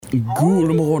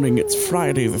Good morning, it's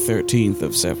Friday the 13th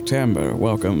of September.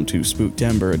 Welcome to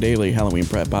Spooktember, a daily Halloween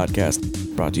prep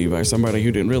podcast brought to you by somebody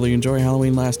who didn't really enjoy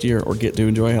Halloween last year or get to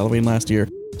enjoy Halloween last year.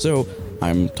 So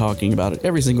I'm talking about it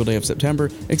every single day of September,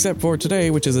 except for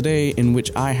today, which is a day in which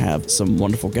I have some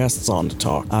wonderful guests on to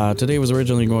talk. Today was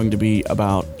originally going to be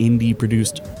about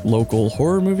indie-produced local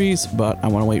horror movies, but I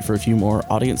want to wait for a few more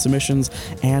audience submissions,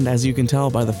 and as you can tell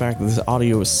by the fact that this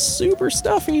audio is super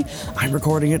stuffy, I'm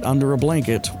recording it under a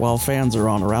blanket while fans are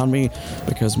on around me,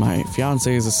 because my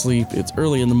fiance is asleep, it's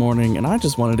early in the morning, and I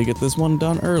just wanted to get this one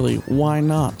done early. Why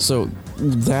not? So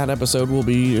that episode will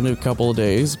be in a couple of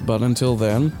days, but until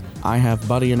then, I have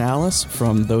Buddy and Alice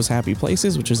from Those Happy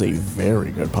Places, which is a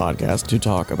very good podcast, to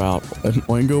talk about an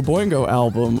Oingo Boingo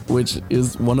album, which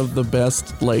is one of the best,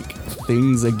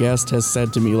 things a guest has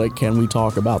said to me, can we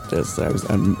talk about this? I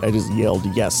just yelled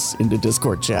yes into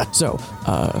Discord chat. So,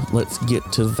 let's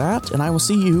get to that, and I will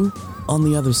see you on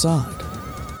the other side.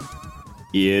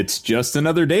 It's just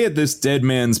another day at this dead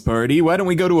man's party. Why don't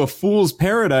we go to a fool's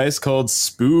paradise called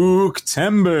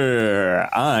Spooktember?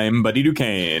 I'm Buddy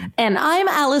Duquesne. And I'm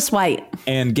Alice White.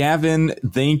 And Gavin,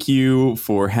 thank you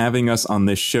for having us on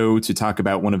this show to talk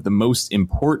about one of the most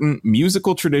important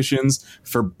musical traditions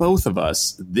for both of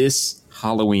us this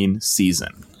Halloween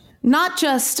season. Not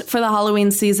just for the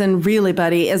Halloween season, really,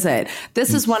 Buddy, is it?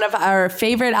 This is one of our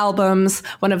favorite albums,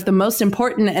 one of the most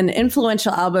important and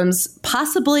influential albums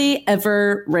possibly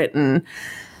ever written.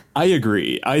 I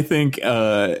agree. I think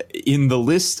in the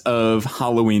list of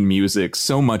Halloween music,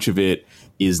 so much of it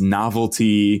is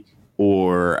novelty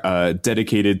or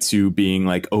dedicated to being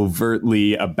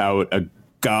overtly about a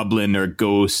goblin or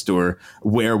ghost or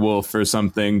werewolf or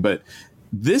something. But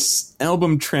this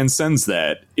album transcends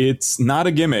that. It's not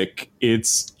a gimmick.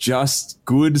 It's just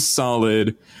good,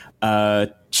 solid,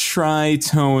 tritonal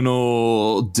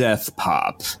death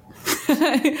pop.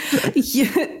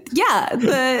 Yeah,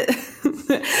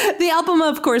 the album,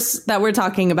 of course, that we're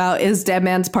talking about is Dead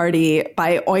Man's Party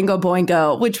by Oingo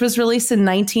Boingo, which was released in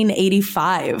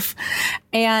 1985.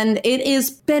 And it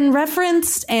has been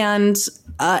referenced and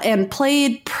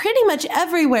played pretty much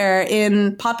everywhere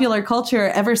in popular culture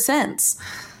ever since.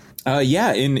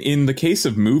 In the case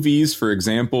of movies, for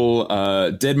example,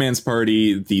 Dead Man's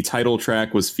Party, the title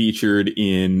track was featured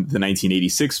in the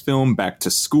 1986 film Back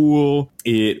to School.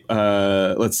 It,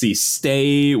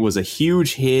 Stay was a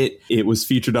huge hit. It was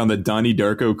featured on the Donnie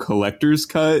Darko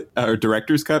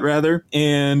director's cut, rather.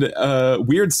 And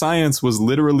Weird Science was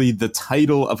literally the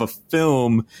title of a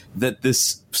film that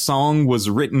this song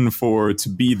was written for to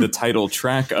be the title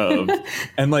track of.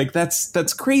 And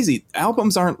that's crazy.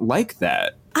 Albums aren't like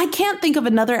that. I can't think of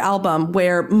another album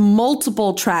where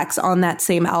multiple tracks on that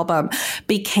same album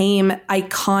became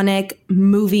iconic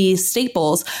movie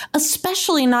staples,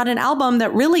 especially not an album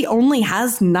that really only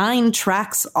has 9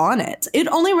 tracks on it. It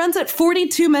only runs at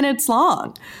 42 minutes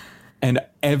long. And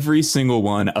every single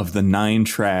one of the 9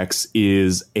 tracks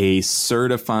is a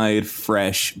certified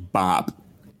fresh bop.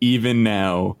 Even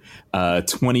now,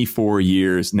 34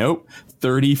 years later.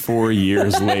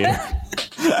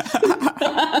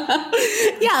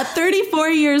 Yeah, 34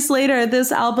 years later,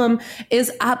 this album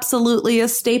is absolutely a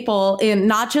staple in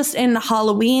not just in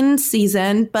Halloween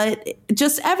season, but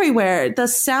just everywhere. The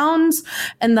sounds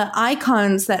and the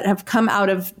icons that have come out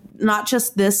of not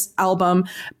just this album,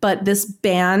 but this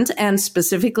band, and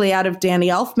specifically out of Danny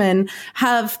Elfman,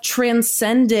 have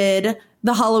transcended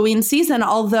the Halloween season,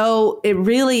 although it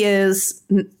really is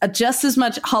just as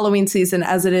much Halloween season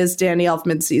as it is Danny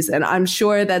Elfman season. I'm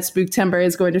sure that Spooktember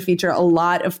is going to feature a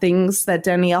lot of things that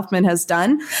Danny Elfman has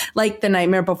done, like The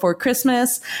Nightmare Before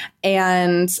Christmas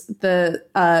and the...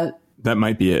 That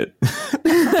might be it.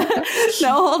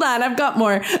 No, hold on. I've got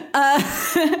more.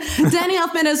 Danny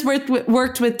Elfman has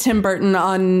worked with Tim Burton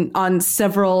on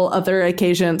several other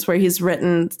occasions where he's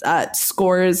written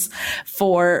scores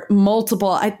for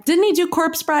multiple. Didn't he do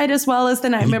Corpse Bride as well as The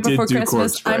Nightmare Before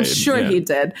Christmas? I'm sure he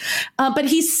did. But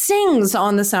he sings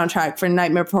on the soundtrack for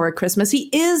Nightmare Before Christmas. He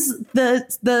is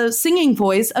the singing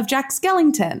voice of Jack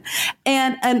Skellington.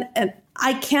 And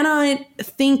I cannot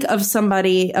think of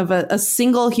somebody, of a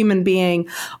single human being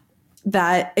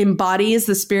that embodies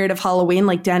the spirit of Halloween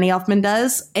like Danny Elfman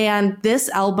does. And this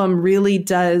album really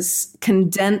does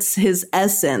condense his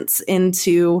essence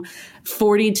into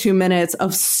 42 minutes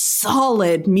of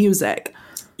solid music.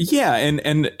 Yeah,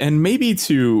 and maybe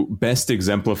to best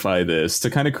exemplify this,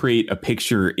 to kind of create a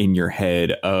picture in your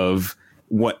head of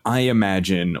what I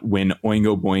imagine when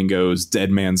Oingo Boingo's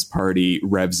Dead Man's Party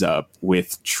revs up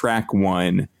with track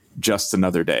 1, Just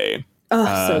Another Day.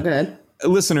 Oh, so good.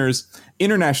 listeners,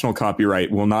 international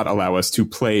copyright will not allow us to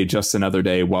play Just Another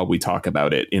Day while we talk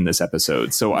about it in this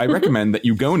episode. So I recommend that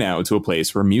you go now to a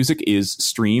place where music is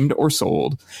streamed or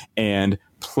sold and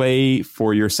play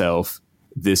for yourself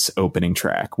this opening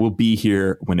track. We'll be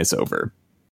here when it's over.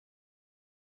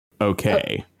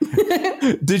 Okay.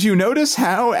 Did you notice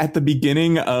how at the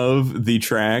beginning of the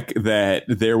track that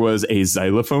there was a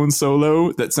xylophone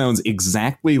solo that sounds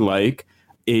exactly like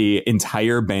a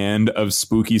entire band of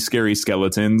spooky, scary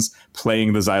skeletons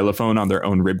playing the xylophone on their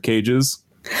own rib cages?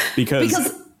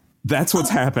 Because that's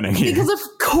what's happening here. Because of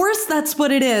course that's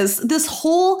what it is. This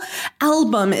whole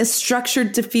album is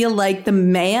structured to feel like the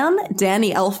man,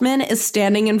 Danny Elfman, is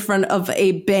standing in front of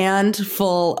a band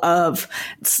full of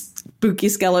spooky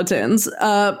skeletons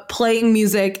playing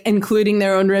music, including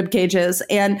their own rib cages.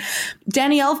 And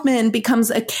Danny Elfman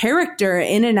becomes a character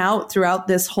in and out throughout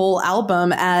this whole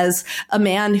album as a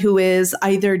man who is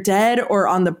either dead or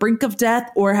on the brink of death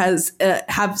or has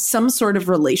have some sort of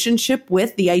relationship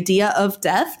with the idea of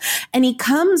death. And he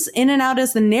comes in and out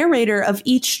as the narrator of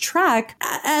each track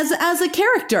as a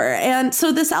character. And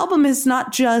so this album is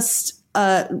not just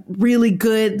really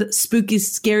good, spooky,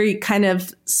 scary kind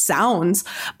of sounds,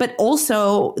 but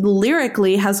also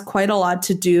lyrically has quite a lot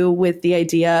to do with the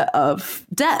idea of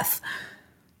death,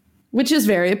 which is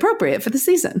very appropriate for the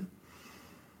season.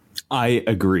 I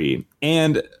agree.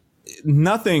 And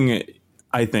nothing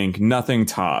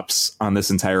tops on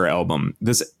this entire album.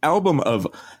 This album of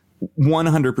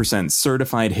 100%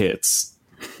 certified hits.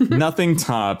 Nothing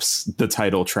tops the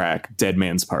title track, Dead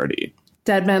Man's Party.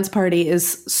 Dead Man's Party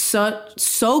is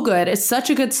so good. It's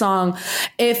such a good song.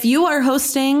 If you are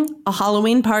hosting a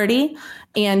Halloween party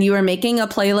and you are making a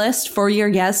playlist for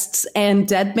your guests and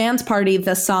Dead Man's Party,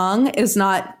 the song, is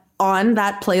not on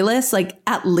that playlist like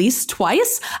at least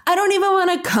twice, I don't even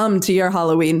want to come to your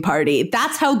Halloween party.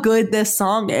 That's how good this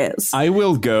song is. I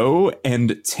will go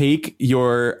and take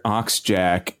your aux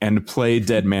jack and play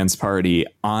Dead Man's Party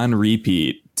on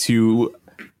repeat to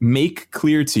make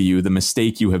clear to you the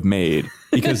mistake you have made,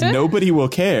 because nobody will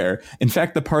care. In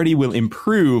fact, the party will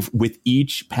improve with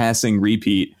each passing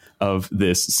repeat of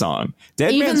this song.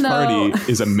 Dead Man's Party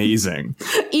is amazing.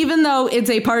 Even though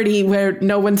it's a party where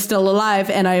no one's still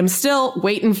alive and I am still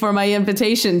waiting for my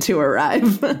invitation to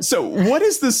arrive. So what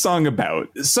is this song about?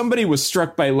 Somebody was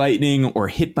struck by lightning or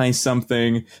hit by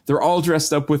something. They're all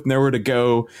dressed up with nowhere to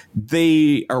go.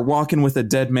 They are walking with a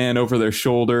dead man over their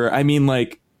shoulder. I mean,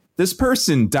 like, this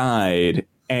person died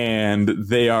and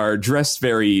they are dressed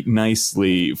very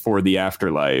nicely for the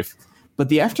afterlife, but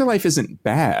the afterlife isn't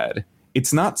bad.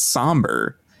 It's not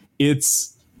somber.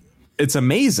 It's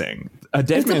amazing. A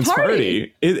Dead Man's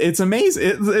Party. It's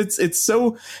amazing. It's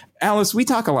so, Alice, we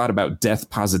talk a lot about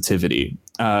death positivity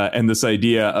and this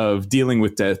idea of dealing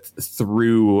with death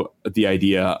through the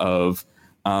idea of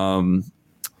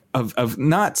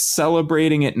not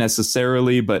celebrating it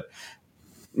necessarily, but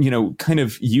kind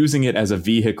of using it as a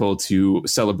vehicle to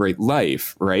celebrate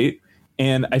life, right?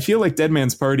 And I feel like Dead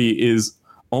Man's Party is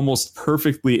almost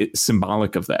perfectly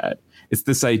symbolic of that. It's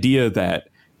this idea that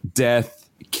death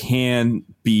can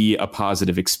be a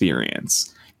positive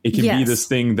experience. It can be this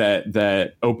thing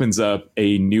that opens up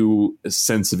a new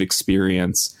sense of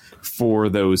experience for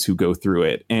those who go through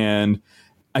it. And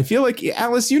I feel like,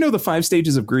 Alice, the 5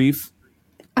 stages of grief?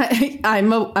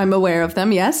 I'm aware of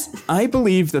them, yes. I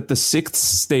believe that the 6th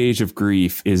stage of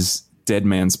grief is Dead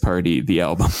Man's Party, the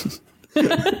album.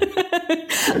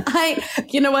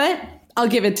 You know what? I'll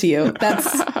give it to you.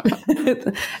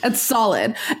 That's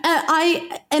solid.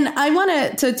 I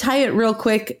want to tie it real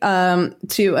quick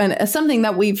to something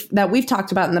that we've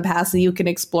talked about in the past, and you can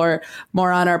explore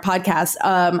more on our podcast.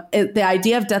 The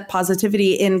idea of death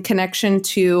positivity in connection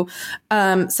to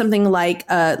something like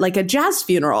a jazz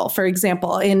funeral, for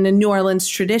example, in the New Orleans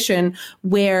tradition,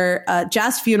 where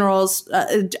jazz funerals,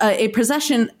 a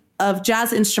procession of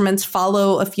jazz instruments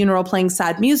follow a funeral playing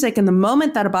sad music. And the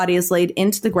moment that a body is laid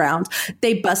into the ground,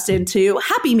 they bust into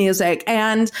happy music.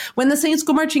 And when the saints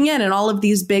go marching in and all of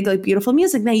these big, like, beautiful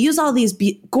music, they use all these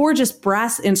gorgeous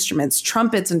brass instruments,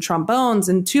 trumpets and trombones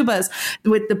and tubas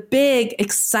with the big,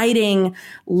 exciting,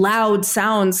 loud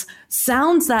sounds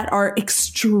that are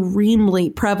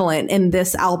extremely prevalent in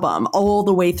this album all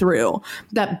the way through.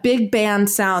 That big band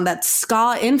sound, that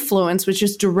ska influence, which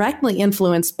is directly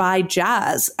influenced by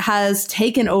jazz, has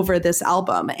taken over this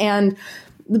album. And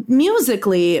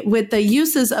musically, with the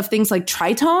uses of things like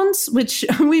tritones, which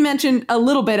we mentioned a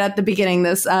little bit at the beginning,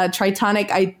 this tritonic,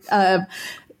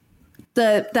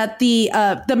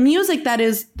 the music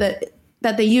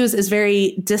that they use is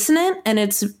very dissonant, and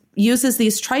it's uses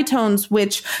these tritones,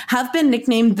 which have been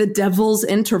nicknamed the devil's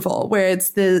interval, where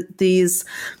it's these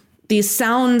these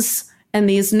sounds and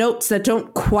these notes that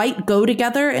don't quite go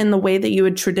together in the way that you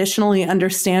would traditionally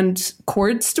understand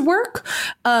chords to work,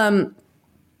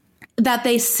 that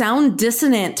they sound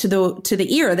dissonant to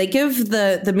the ear. They give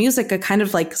the music a kind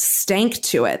of like stank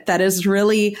to it that is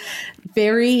really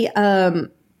very,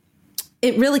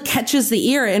 it really catches the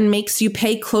ear and makes you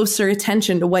pay closer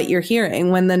attention to what you're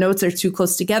hearing when the notes are too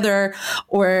close together,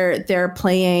 or they're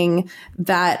playing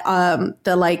that,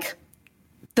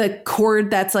 the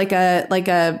chord that's like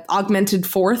a augmented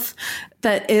fourth.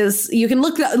 That is, you can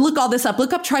look all this up,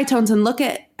 look up tritones and look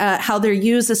at how they're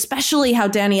used, especially how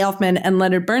Danny Elfman and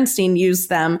Leonard Bernstein use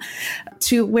them,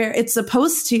 to where it's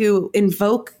supposed to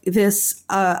invoke this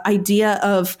idea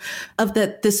of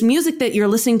this music that you're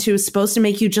listening to is supposed to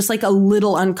make you just like a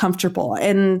little uncomfortable.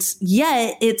 And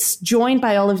yet it's joined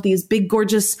by all of these big,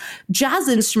 gorgeous jazz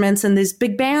instruments and these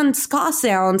big band ska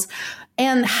sounds.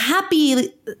 And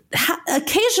happy,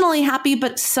 occasionally happy,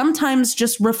 but sometimes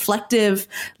just reflective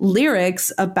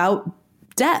lyrics about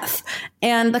death.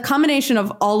 And the combination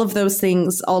of all of those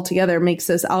things all together makes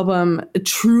this album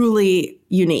truly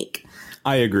unique.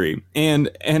 I agree.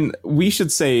 And we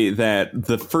should say that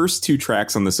the first 2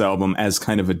 tracks on this album, as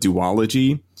kind of a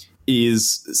duology,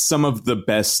 is some of the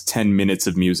best 10 minutes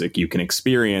of music you can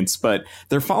experience. But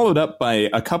they're followed up by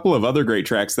a couple of other great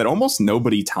tracks that almost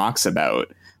nobody talks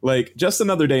about. Like Just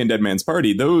Another Day and Dead Man's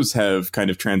Party, those have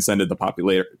kind of transcended the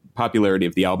popularity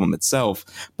of the album itself.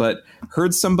 But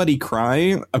Heard Somebody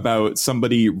Cry, about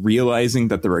somebody realizing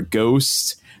that they're a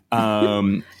ghost.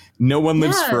 No One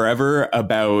Lives Forever,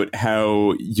 about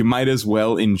how you might as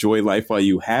well enjoy life while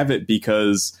you have it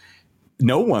because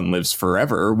no one lives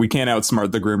forever. We can't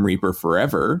outsmart the Grim Reaper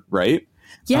forever, right?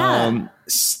 Yeah.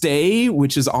 Stay,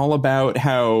 which is all about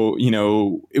how,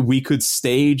 we could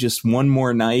stay just one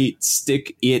more night,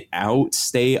 stick it out,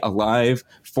 stay alive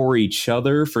for each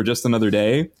other for just another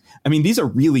day. I mean, these are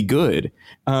really good.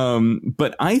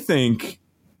 But I think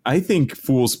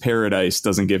Fool's Paradise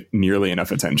doesn't get nearly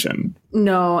enough attention.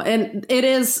 No, and it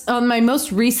is on my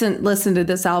most recent listen to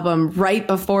this album right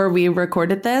before we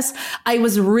recorded this. I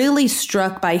was really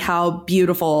struck by how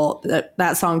beautiful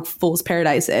that song Fool's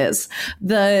Paradise is.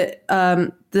 The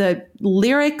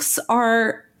lyrics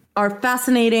are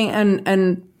fascinating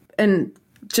and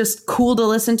just cool to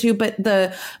listen to, but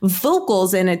the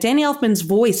vocals in it, Danny Elfman's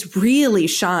voice really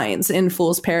shines in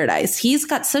Fool's Paradise. He's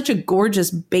got such a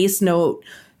gorgeous bass note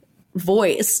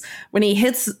voice when he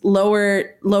hits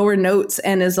lower notes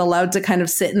and is allowed to kind of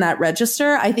sit in that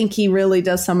register. I think he really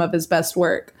does some of his best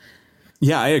work.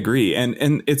 Yeah, I agree.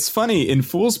 And it's funny, in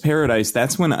Fool's Paradise,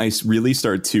 that's when I really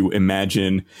start to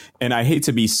imagine, and I hate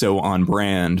to be so on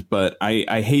brand, but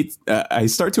I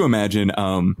start to imagine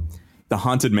the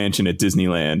Haunted Mansion at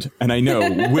Disneyland. And I know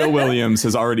Will Williams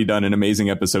has already done an amazing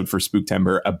episode for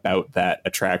Spooktember about that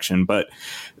attraction. But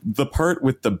the part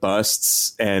with the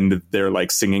busts and they're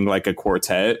like singing like a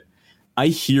quartet, I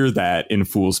hear that in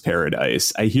Fool's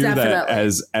Paradise. I hear that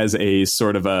as a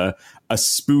sort of a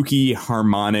spooky,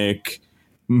 harmonic,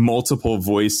 multiple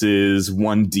voices,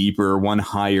 one deeper, one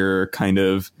higher, kind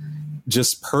of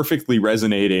just perfectly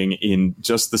resonating in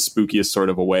just the spookiest sort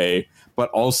of a way, but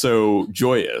also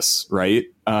joyous, right?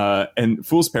 And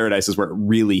Fool's Paradise is where it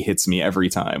really hits me every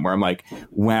time, where I'm like,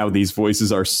 wow, these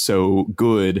voices are so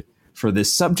good for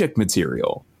this subject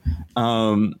material.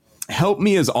 Help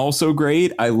Me is also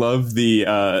great. I love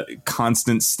the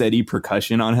constant, steady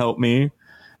percussion on Help Me.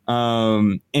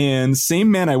 And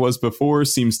Same Man I Was Before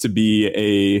seems to be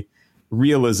a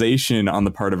realization on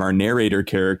the part of our narrator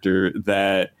character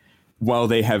that while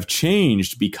they have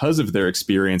changed because of their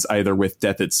experience, either with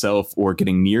death itself or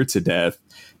getting near to death,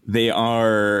 they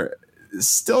are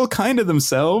still kind of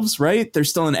themselves, right? There's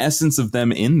still an essence of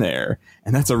them in there.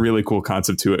 And that's a really cool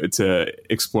concept to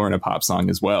explore in a pop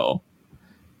song as well.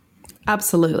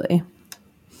 Absolutely.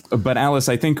 But Alice,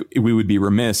 I think we would be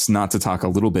remiss not to talk a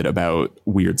little bit about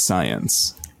Weird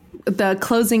Science. The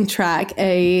closing track,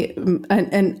 a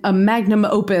magnum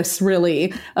opus,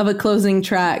 really, of a closing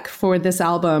track for this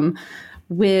album,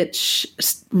 which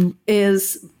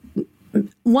is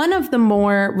one of the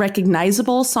more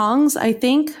recognizable songs, I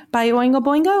think, by Oingo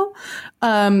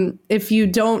Boingo. If you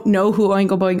don't know who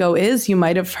Oingo Boingo is,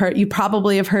 you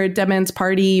probably have heard Dead Man's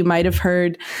Party. You might have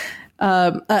heard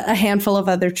a handful of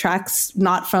other tracks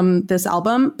not from this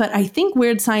album. But I think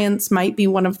Weird Science might be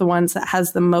one of the ones that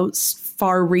has the most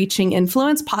far-reaching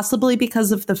influence, possibly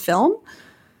because of the film.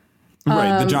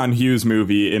 Right, the John Hughes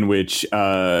movie in which two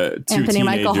Anthony teenagers,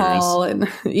 Michael Hall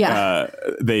and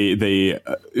they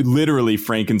literally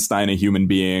Frankenstein a human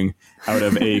being out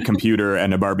of a computer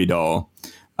and a Barbie doll,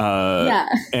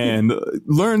 and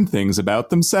learn things about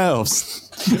themselves.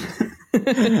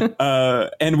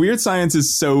 And Weird Science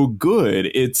is so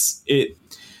good.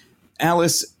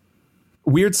 Alice,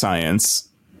 Weird Science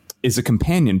is a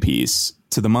companion piece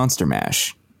to the Monster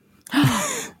Mash.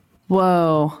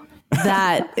 Whoa.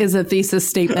 That is a thesis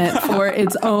statement for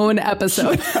its own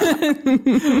episode.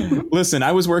 Listen,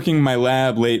 I was working in my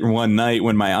lab late one night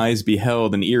when my eyes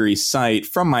beheld an eerie sight.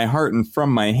 From my heart and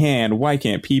from my hand, why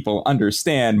can't people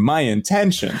understand my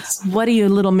intentions? What do you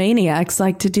little maniacs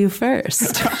like to do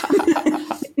first?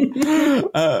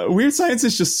 Weird Science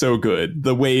is just so good.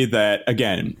 The way that,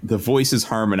 again, the voices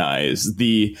harmonize,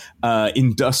 the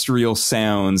industrial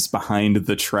sounds behind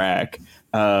the track,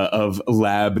 of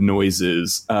lab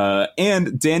noises,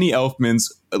 and Danny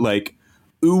Elfman's like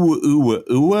ooh ooh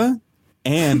ooh,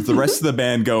 and the rest of the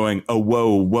band going oh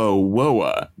whoa whoa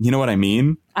whoa. You know what I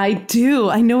mean? I do.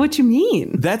 I know what you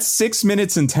mean. That's 6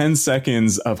 minutes and 10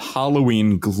 seconds of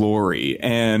Halloween glory,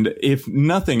 and if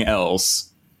nothing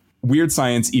else, Weird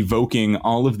Science evoking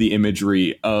all of the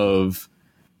imagery of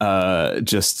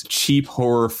just cheap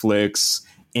horror flicks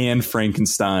and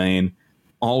Frankenstein.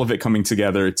 All of it coming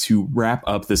together to wrap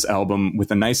up this album with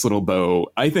a nice little bow.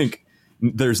 I think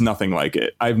there's nothing like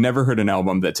it. I've never heard an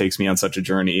album that takes me on such a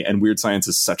journey, and Weird Science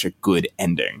is such a good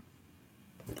ending.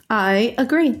 I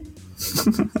agree.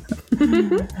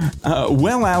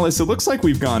 Well, Alice, it looks like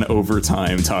we've gone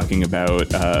overtime talking about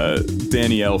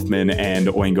Danny Elfman and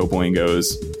Oingo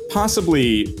Boingo's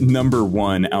possibly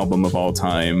 #1 album of all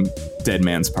time, Dead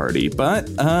Man's Party.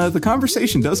 But the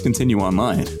conversation does continue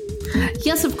online.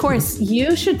 Yes, of course.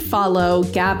 You should follow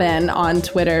Gavin on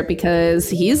Twitter because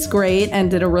he's great and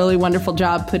did a really wonderful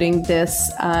job putting this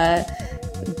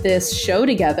show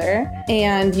together.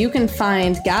 And you can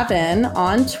find Gavin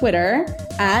on Twitter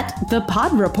at The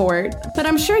Pod Report. But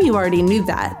I'm sure you already knew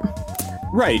that.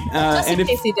 Right. Just in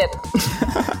case he didn't.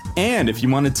 And if you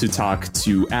wanted to talk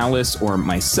to Alice or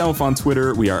myself on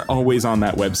Twitter, we are always on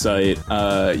that website.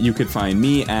 You could find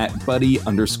me at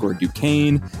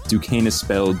Buddy_Duquesne. Duquesne is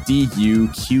spelled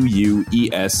DUQUESNE.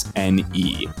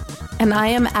 And I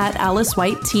am at Alice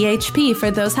White THP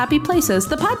for Those Happy Places,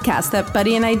 the podcast that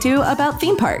Buddy and I do about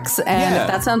theme parks. And if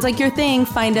that sounds like your thing,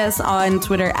 find us on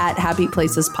Twitter at Happy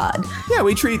Places Pod. Yeah,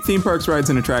 we treat theme parks, rides,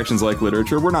 and attractions like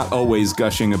literature. We're not always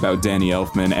gushing about Danny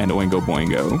Elfman and Oingo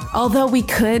Boingo. Although we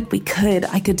could.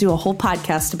 I could do a whole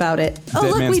podcast about it. Oh,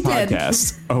 Dead look, Man's we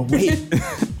podcast. did. Oh, wait.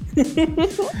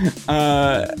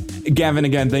 Gavin,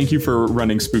 again, thank you for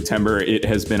running Spooktember. It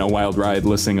has been a wild ride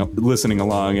listening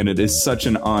along, and it is such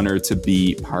an honor to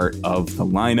be part of the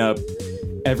lineup.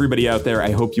 Everybody out there,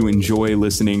 I hope you enjoy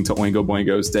listening to Oingo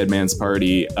Boingo's Dead Man's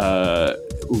Party.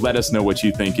 Let us know what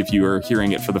you think if you are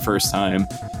hearing it for the first time.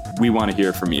 We want to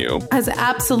hear from you.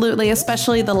 Absolutely,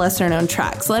 especially the lesser known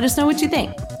tracks. Let us know what you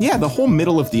think. Yeah, the whole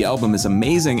middle of the album is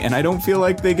amazing, and I don't feel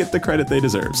like they get the credit they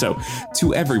deserve. So,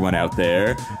 to everyone out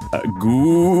there,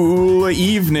 good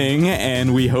evening,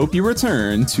 and we hope you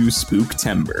return to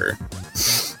Spooktember.